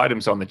 So the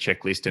items on the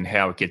checklist and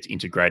how it gets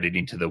integrated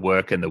into the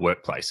work and the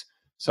workplace.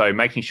 So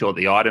making sure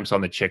the items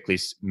on the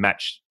checklist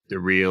match the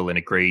real and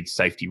agreed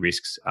safety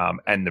risks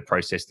and the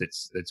process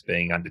that's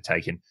being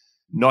undertaken.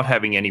 Not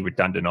having any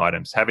redundant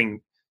items.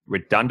 Having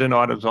redundant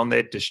items on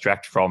there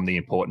distract from the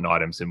important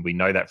items. And we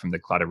know that from the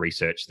clutter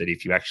research that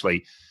if you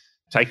actually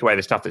take away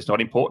the stuff that's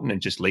not important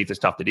and just leave the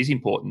stuff that is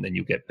important, then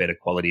you'll get better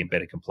quality and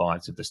better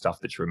compliance of the stuff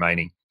that's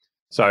remaining.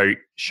 So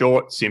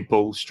short,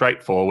 simple,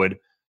 straightforward.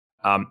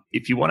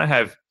 If you want to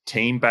have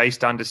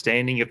team-based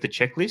understanding of the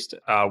checklist,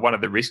 one of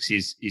the risks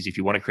is if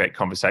you want to create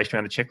conversation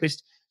around the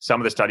checklist.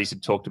 Some of the studies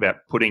have talked about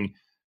putting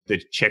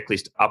the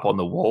checklist up on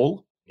the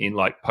wall in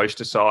like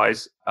poster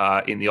size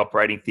in the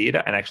operating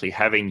theatre and actually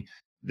having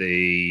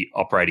the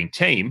operating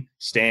team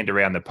stand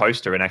around the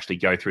poster and actually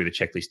go through the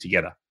checklist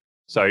together.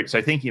 So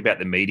thinking about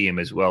the medium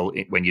as well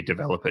when you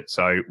develop it.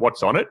 So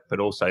what's on it, but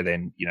also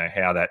then,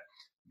 how that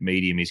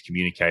medium is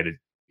communicated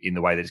in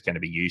the way that it's going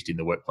to be used in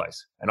the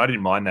workplace. And I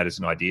didn't mind that as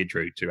an idea,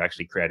 Drew, to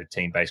actually create a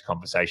team-based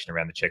conversation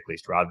around the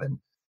checklist rather than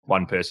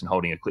one person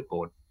holding a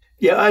clipboard.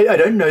 Yeah, I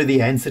don't know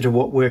the answer to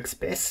what works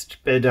best,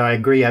 but I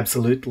agree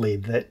absolutely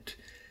that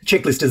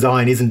checklist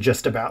design isn't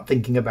just about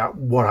thinking about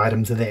what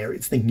items are there.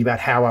 It's thinking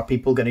about how are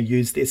people going to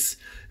use this,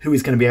 who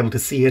is going to be able to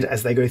see it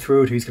as they go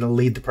through it, who's going to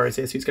lead the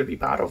process, who's going to be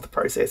part of the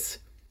process.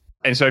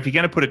 And so if you're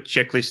going to put a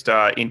checklist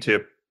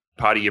into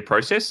part of your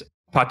process,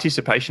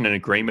 participation and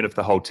agreement of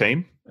the whole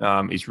team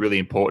is really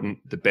important.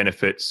 The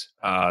benefits,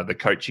 the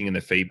coaching and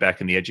the feedback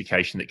and the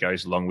education that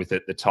goes along with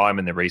it, the time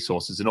and the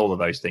resources and all of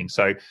those things.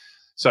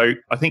 So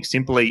I think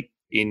simply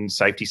in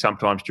safety,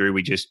 sometimes, Drew,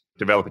 we just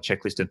develop a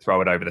checklist and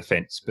throw it over the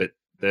fence. But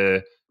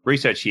the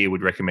research here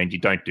would recommend you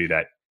don't do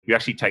that. You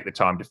actually take the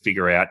time to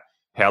figure out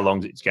how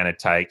long it's going to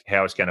take,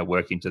 how it's going to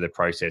work into the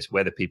process,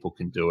 whether people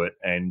can do it.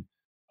 And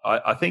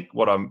I think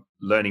what I'm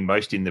learning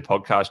most in the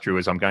podcast, Drew,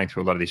 as I'm going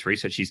through a lot of this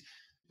research is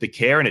the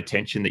care and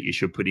attention that you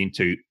should put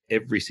into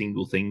every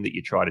single thing that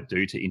you try to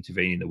do to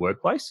intervene in the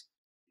workplace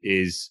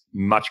is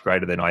much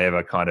greater than I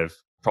ever kind of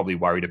probably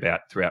worried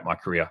about throughout my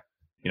career.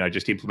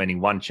 Just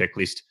implementing one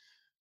checklist,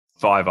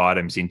 5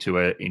 items into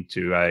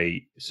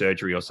a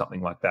surgery or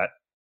something like that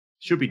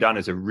should be done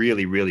as a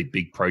really, really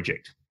big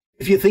project.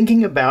 If you're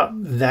thinking about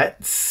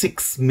that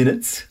 6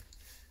 minutes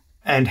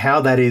and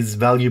how that is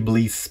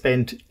valuably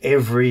spent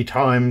every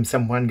time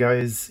someone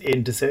goes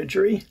into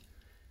surgery,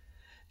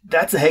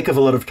 that's a heck of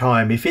a lot of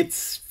time. If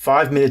it's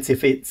 5 minutes,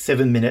 if it's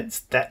 7 minutes,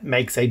 that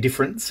makes a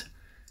difference.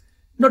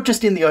 Not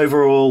just in the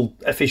overall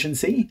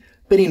efficiency,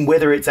 but in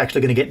whether it's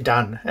actually going to get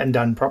done and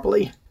done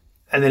properly.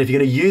 And then if you're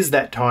going to use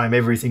that time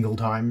every single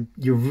time,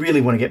 you really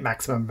want to get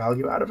maximum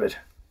value out of it.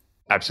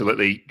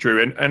 Absolutely,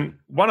 Drew. And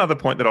one other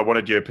point that I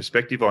wanted your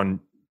perspective on,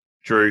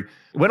 Drew,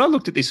 when I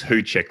looked at this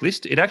WHO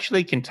checklist, it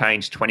actually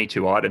contains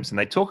 22 items, and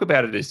they talk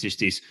about it as just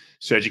this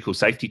surgical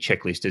safety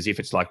checklist as if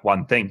it's like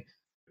one thing.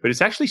 But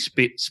it's actually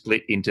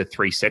split into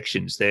 3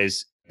 sections.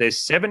 There's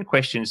 7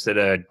 questions that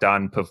are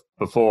done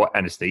before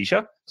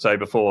anesthesia, so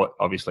before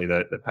obviously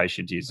the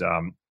patient is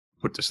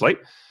put to sleep.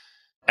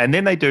 And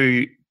then they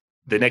do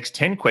the next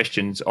 10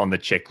 questions on the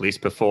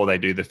checklist before they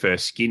do the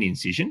first skin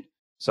incision.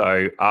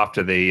 So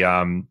after the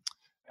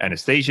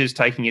anesthesia is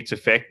taking its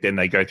effect, then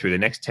they go through the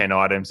next 10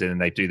 items and then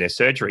they do their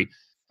surgery.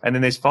 And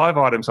then there's 5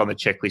 items on the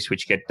checklist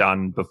which get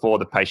done before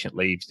the patient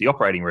leaves the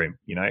operating room.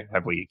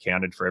 Have we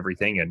accounted for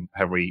everything and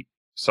have we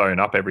sewn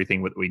up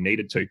everything that we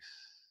needed to?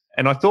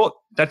 And I thought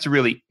that's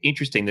really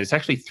interesting. There's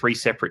actually 3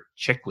 separate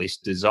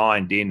checklists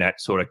designed in at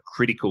sort of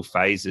critical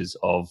phases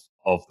of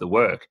the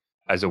work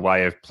as a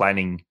way of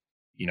planning,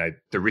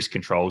 the risk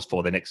controls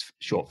for the next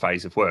short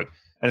phase of work.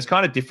 And it's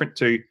kind of different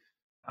to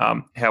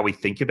how we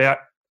think about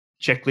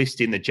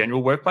checklists in the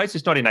general workplace.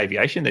 It's not in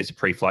aviation. There's a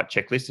pre-flight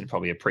checklist and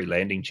probably a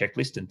pre-landing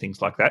checklist and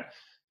things like that.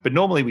 But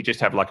normally we just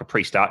have like a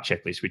pre-start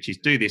checklist, which is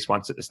do this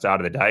once at the start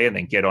of the day and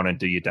then get on and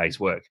do your day's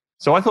work.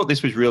 So I thought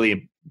this was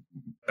really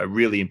a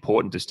really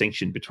important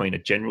distinction between a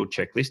general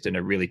checklist and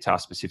a really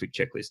task-specific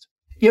checklist.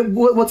 Yeah,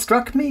 what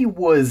struck me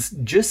was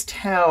just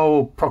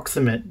how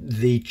proximate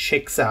the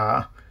checks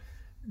are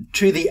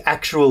to the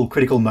actual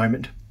critical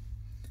moment.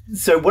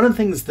 So one of the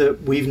things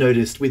that we've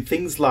noticed with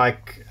things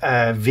like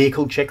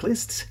vehicle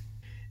checklists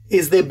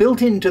is they're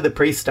built into the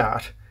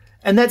pre-start,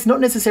 and that's not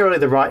necessarily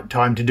the right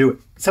time to do it.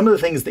 Some of the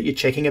things that you're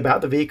checking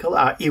about the vehicle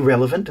are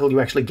irrelevant till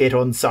you actually get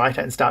on site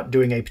and start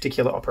doing a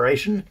particular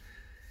operation.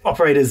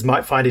 Operators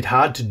might find it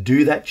hard to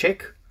do that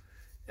check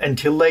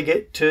until they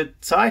get to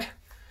site.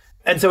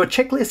 And so a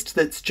checklist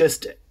that's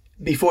just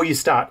before you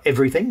start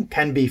everything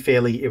can be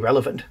fairly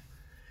irrelevant.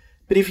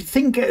 But if you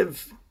think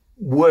of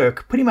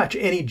work, pretty much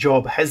any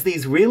job, has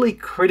these really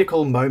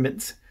critical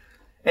moments.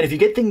 And if you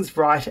get things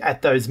right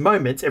at those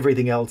moments,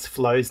 everything else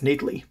flows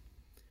neatly.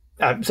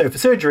 So for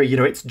surgery,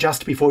 it's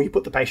just before you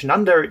put the patient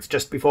under, it's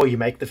just before you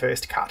make the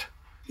first cut.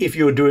 If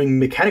you're doing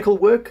mechanical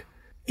work,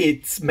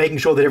 it's making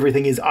sure that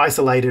everything is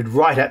isolated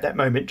right at that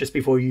moment just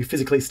before you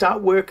physically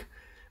start work.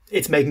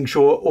 It's making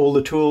sure all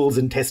the tools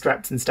and test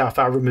straps and stuff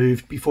are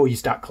removed before you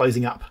start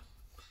closing up.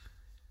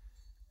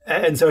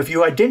 And so if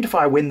you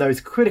identify when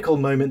those critical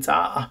moments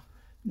are,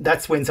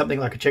 that's when something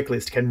like a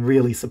checklist can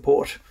really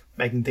support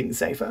making things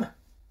safer.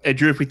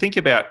 Drew, if we think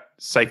about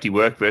safety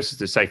work versus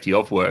the safety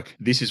of work,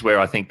 this is where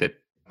I think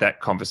that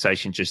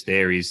conversation just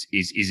there is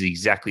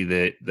exactly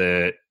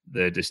the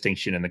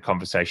distinction and the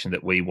conversation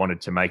that we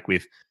wanted to make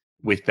with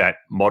that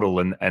model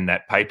and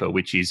that paper,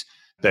 which is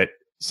that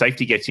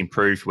safety gets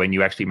improved when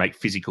you actually make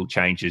physical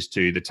changes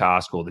to the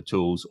task or the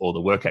tools or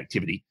the work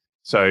activity.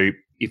 So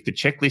if the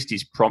checklist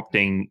is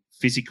prompting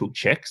physical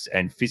checks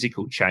and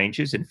physical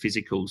changes and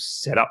physical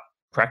setup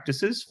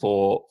practices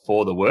for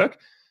the work,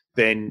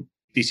 then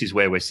this is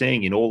where we're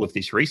seeing in all of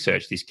this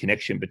research, this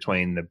connection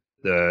between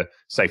the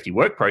safety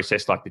work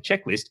process, like the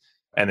checklist,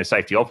 and the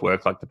safety of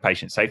work, like the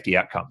patient safety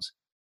outcomes.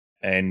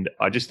 And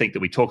I just think that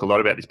we talk a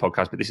lot about this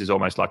podcast, but this is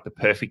almost like the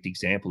perfect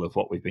example of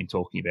what we've been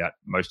talking about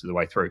most of the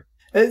way through.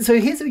 So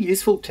here's a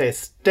useful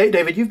test.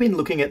 David, you've been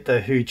looking at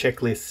the WHO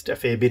checklist a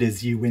fair bit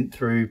as you went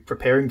through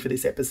preparing for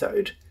this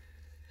episode.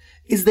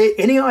 Is there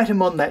any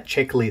item on that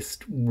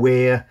checklist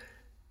where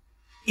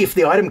if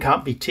the item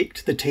can't be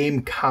ticked, the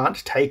team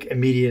can't take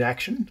immediate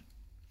action?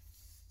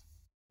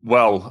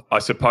 Well, I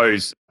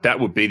suppose that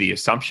would be the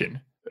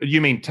assumption.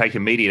 You mean take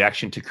immediate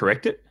action to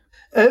correct it?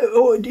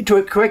 Or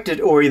to correct it,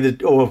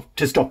 or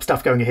to stop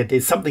stuff going ahead.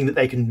 There's something that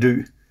they can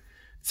do.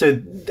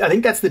 So I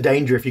think that's the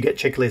danger if you get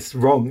checklists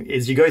wrong,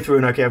 is you go through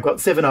and, okay, I've got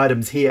 7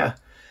 items here,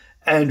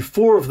 and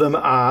 4 of them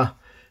are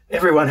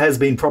everyone has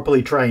been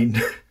properly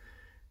trained.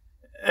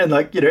 And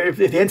if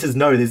the answer is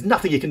no, there's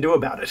nothing you can do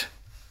about it.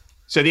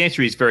 So the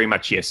answer is very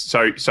much yes.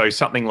 So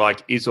something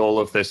like, is all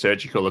of the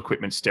surgical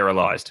equipment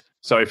sterilized?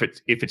 So if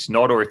it's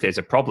not, or if there's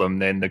a problem,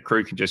 then the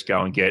crew can just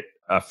go and get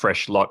a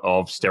fresh lot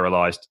of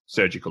sterilized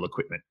surgical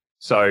equipment.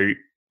 So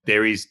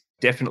there is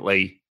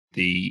definitely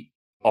the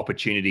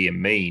opportunity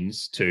and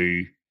means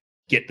to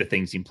get the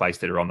things in place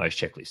that are on those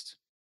checklists.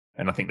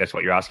 And I think that's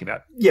what you're asking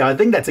about. Yeah, I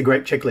think that's a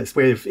great checklist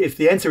where if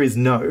the answer is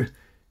no,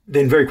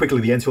 then very quickly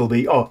the answer will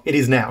be, oh, it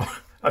is now.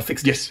 I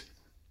fixed it. Yes.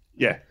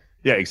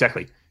 Yeah,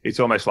 exactly.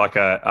 It's almost like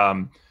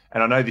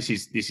and I know this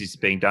is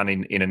being done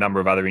in a number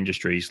of other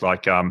industries,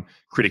 like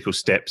critical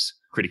steps,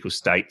 critical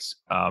states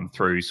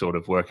through sort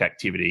of work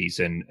activities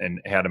and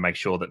how to make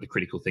sure that the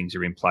critical things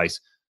are in place.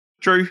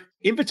 Drew,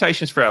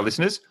 invitations for our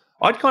listeners.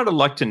 I'd kind of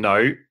like to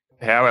know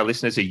how our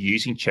listeners are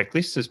using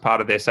checklists as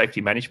part of their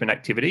safety management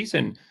activities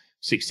and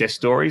success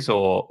stories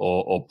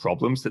or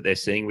problems that they're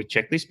seeing with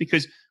checklists,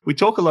 because we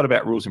talk a lot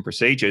about rules and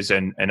procedures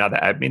and other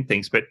admin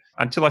things, but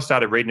until I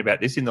started reading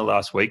about this in the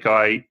last week,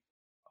 I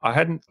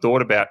hadn't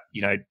thought about,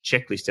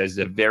 checklists as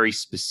a very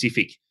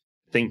specific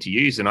thing to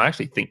use, and I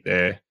actually think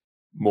they're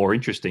more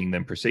interesting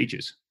than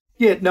procedures.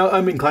 Yeah, no,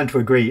 I'm inclined to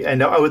agree,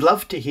 and I would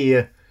love to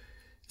hear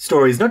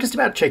stories, not just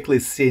about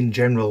checklists in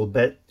general,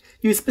 but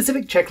use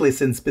specific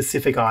checklists and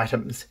specific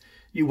items.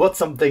 What's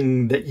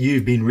something that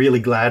you've been really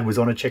glad was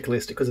on a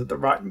checklist because of the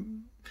right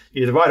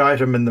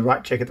item and the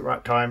right check at the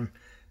right time,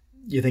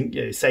 you think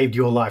saved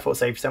your life or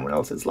saved someone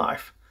else's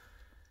life?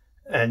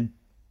 And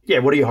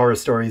what are your horror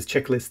stories,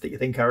 checklists that you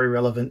think are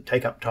irrelevant,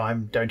 take up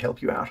time, don't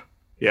help you out?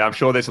 Yeah, I'm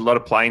sure there's a lot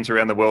of planes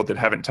around the world that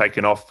haven't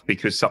taken off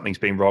because something's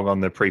been wrong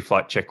on the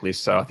pre-flight checklist.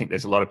 So I think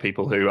there's a lot of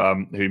people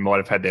who might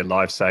have had their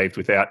lives saved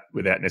without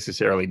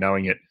necessarily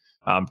knowing it,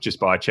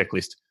 just by a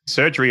checklist.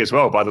 Surgery as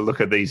well, by the look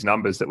of these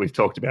numbers that we've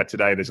talked about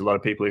today, there's a lot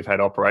of people who've had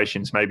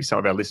operations, maybe some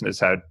of our listeners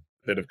had,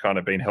 that have kind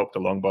of been helped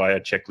along by a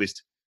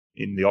checklist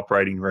in the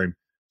operating room.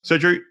 So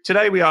Drew,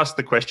 today we asked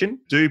the question,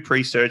 do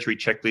pre-surgery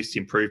checklists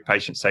improve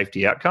patient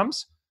safety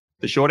outcomes?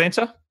 The short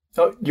answer?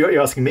 Oh, you're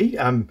asking me?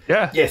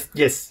 Yeah.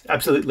 Yes,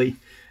 absolutely.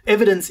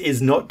 Evidence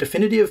is not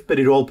definitive, but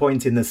it all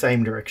points in the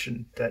same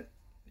direction, that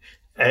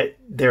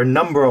there are a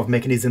number of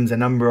mechanisms, a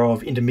number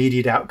of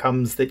intermediate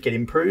outcomes that get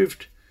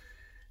improved,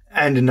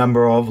 and a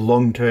number of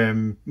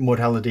long-term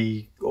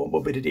mortality or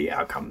morbidity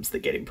outcomes that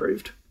get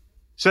improved.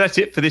 So that's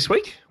it for this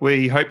week.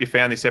 We hope you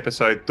found this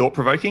episode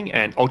thought-provoking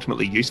and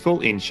ultimately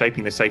useful in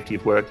shaping the safety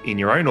of work in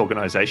your own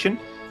organisation.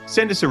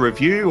 Send us a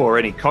review or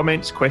any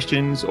comments,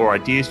 questions or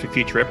ideas for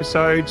future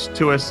episodes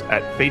to us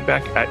at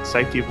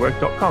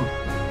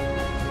feedback@safetyofwork.com.